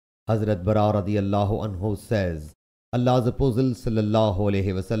Hazrat Bara radiyallahu anhu says, Allah's Apostle sallallahu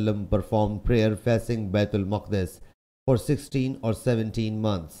alaihi wasallam performed prayer facing Baitul Maqdis for 16 or 17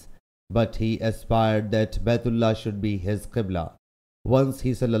 months, but he aspired that Baitullah should be his Qibla. Once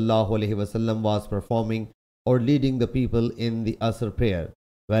he sallallahu alaihi wasallam was performing or leading the people in the Asr prayer,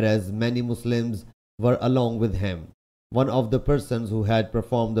 whereas many Muslims were along with him. One of the persons who had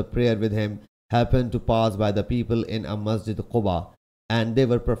performed the prayer with him happened to pass by the people in a Masjid Quba, and they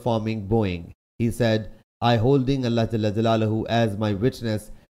were performing bowing. He said, I, holding Allah Jalla Jalaluhu as my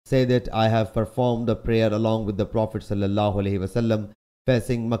witness, say that I have performed the prayer along with the Prophet sallallahu alaihi wasallam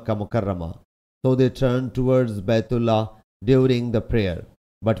facing Makkah Mukarramah. So they turned towards Baitullah during the prayer.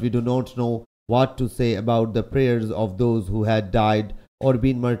 But we do not know what to say about the prayers of those who had died or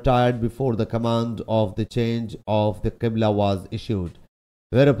been martyred before the command of the change of the Qibla was issued.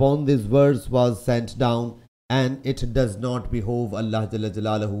 Whereupon this verse was sent down, and it does not behove Allah Jalla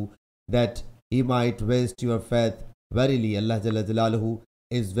Jalaluhu that He might waste your faith. Verily Allah Jalla Jalaluhu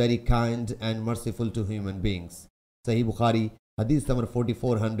is very kind and merciful to human beings. Sahih Bukhari, Hadith number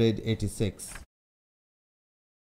 4486.